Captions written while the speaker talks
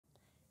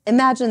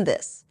Imagine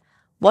this.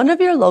 One of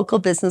your local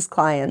business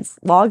clients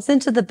logs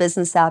into the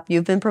business app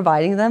you've been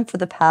providing them for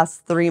the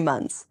past 3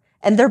 months,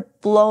 and they're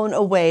blown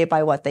away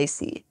by what they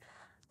see.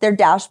 Their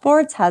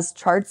dashboards has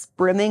charts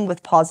brimming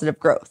with positive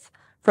growth,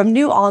 from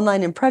new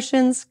online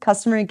impressions,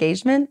 customer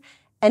engagement,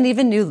 and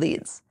even new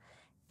leads.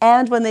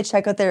 And when they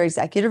check out their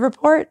executive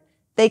report,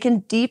 they can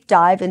deep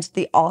dive into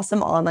the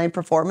awesome online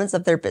performance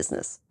of their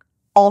business,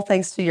 all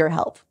thanks to your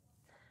help.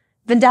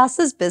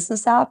 Vendasta's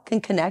business app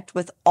can connect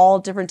with all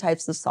different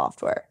types of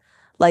software,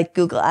 like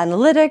Google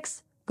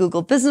Analytics,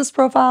 Google Business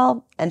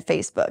Profile, and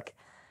Facebook.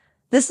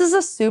 This is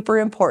a super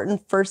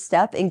important first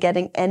step in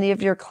getting any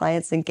of your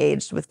clients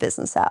engaged with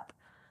Business App.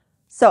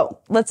 So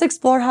let's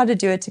explore how to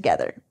do it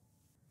together.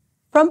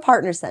 From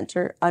Partner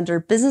Center, under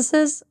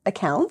Businesses,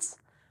 Accounts,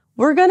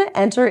 we're going to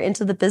enter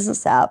into the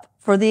Business App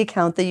for the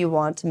account that you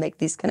want to make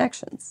these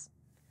connections.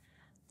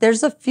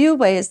 There's a few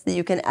ways that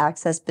you can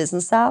access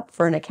Business App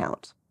for an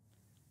account.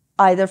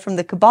 Either from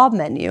the Kebab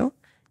menu,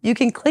 you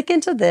can click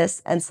into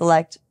this and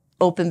select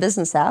Open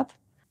Business App,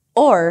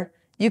 or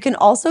you can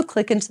also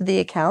click into the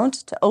account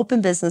to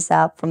open Business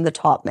App from the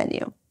top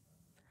menu.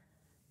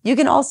 You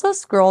can also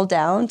scroll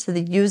down to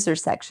the User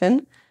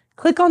section,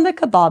 click on the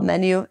Kebab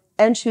menu,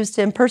 and choose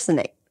to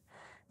impersonate.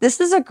 This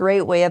is a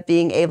great way of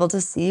being able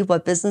to see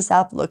what Business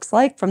App looks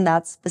like from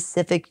that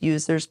specific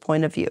user's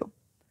point of view.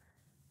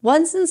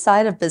 Once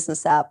inside of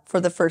Business App for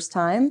the first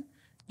time,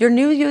 your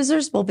new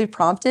users will be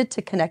prompted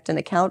to connect an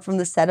account from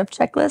the setup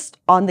checklist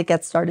on the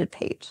Get Started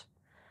page.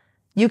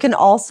 You can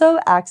also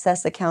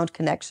access account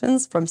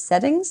connections from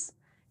Settings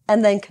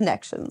and then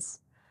Connections.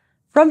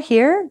 From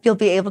here, you'll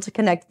be able to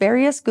connect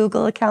various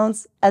Google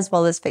accounts as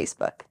well as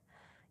Facebook.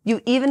 You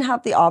even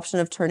have the option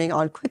of turning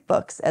on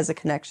QuickBooks as a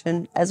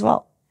connection as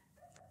well.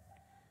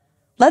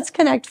 Let's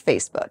connect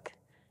Facebook.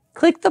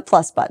 Click the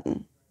plus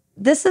button.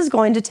 This is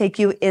going to take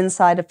you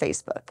inside of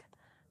Facebook.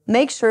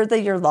 Make sure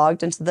that you're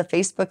logged into the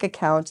Facebook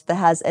account that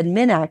has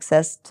admin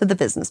access to the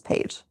business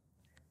page.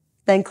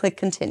 Then click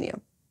Continue.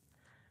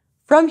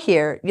 From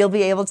here, you'll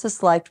be able to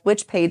select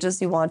which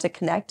pages you want to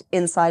connect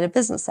inside a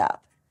Business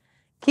App.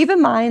 Keep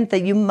in mind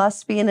that you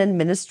must be an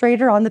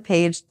administrator on the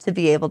page to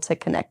be able to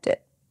connect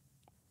it.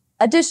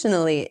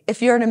 Additionally,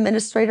 if you're an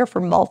administrator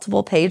for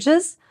multiple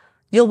pages,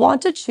 you'll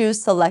want to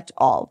choose Select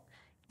All,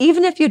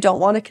 even if you don't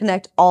want to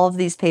connect all of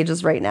these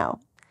pages right now.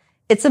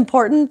 It's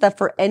important that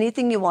for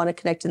anything you want to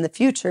connect in the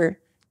future,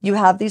 you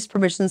have these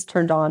permissions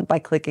turned on by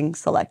clicking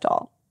Select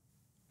All.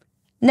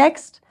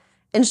 Next,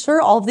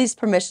 ensure all of these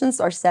permissions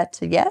are set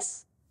to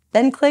Yes,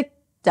 then click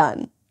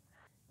Done.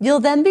 You'll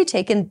then be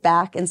taken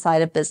back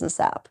inside of Business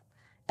App.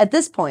 At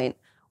this point,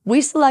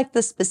 we select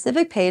the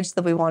specific page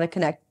that we want to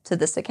connect to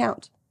this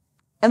account.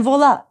 And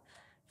voila,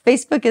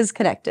 Facebook is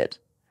connected.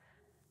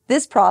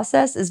 This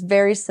process is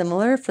very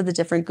similar for the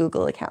different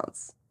Google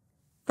accounts.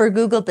 For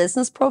Google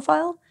Business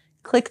Profile,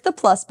 click the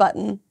plus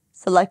button,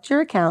 select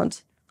your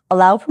account,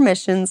 allow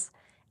permissions,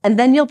 and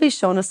then you'll be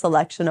shown a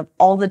selection of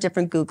all the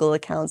different Google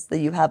accounts that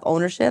you have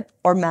ownership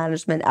or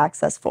management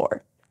access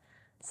for.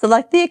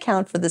 Select the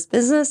account for this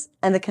business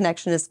and the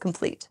connection is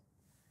complete.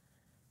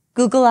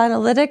 Google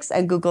Analytics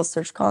and Google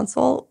Search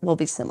Console will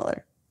be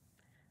similar.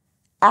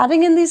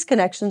 Adding in these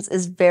connections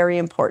is very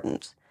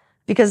important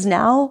because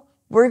now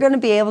we're going to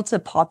be able to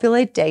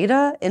populate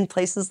data in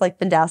places like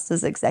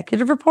Vendasta's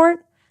executive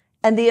report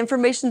and the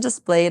information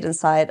displayed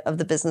inside of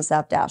the Business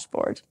App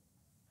dashboard.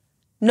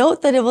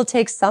 Note that it will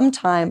take some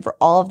time for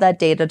all of that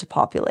data to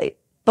populate,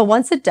 but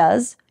once it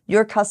does,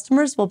 your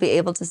customers will be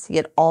able to see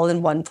it all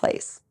in one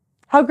place.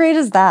 How great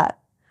is that?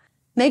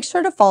 Make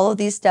sure to follow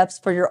these steps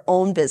for your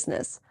own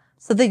business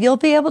so that you'll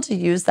be able to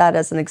use that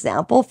as an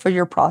example for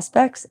your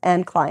prospects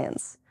and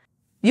clients.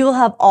 You will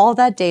have all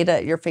that data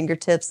at your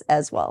fingertips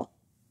as well.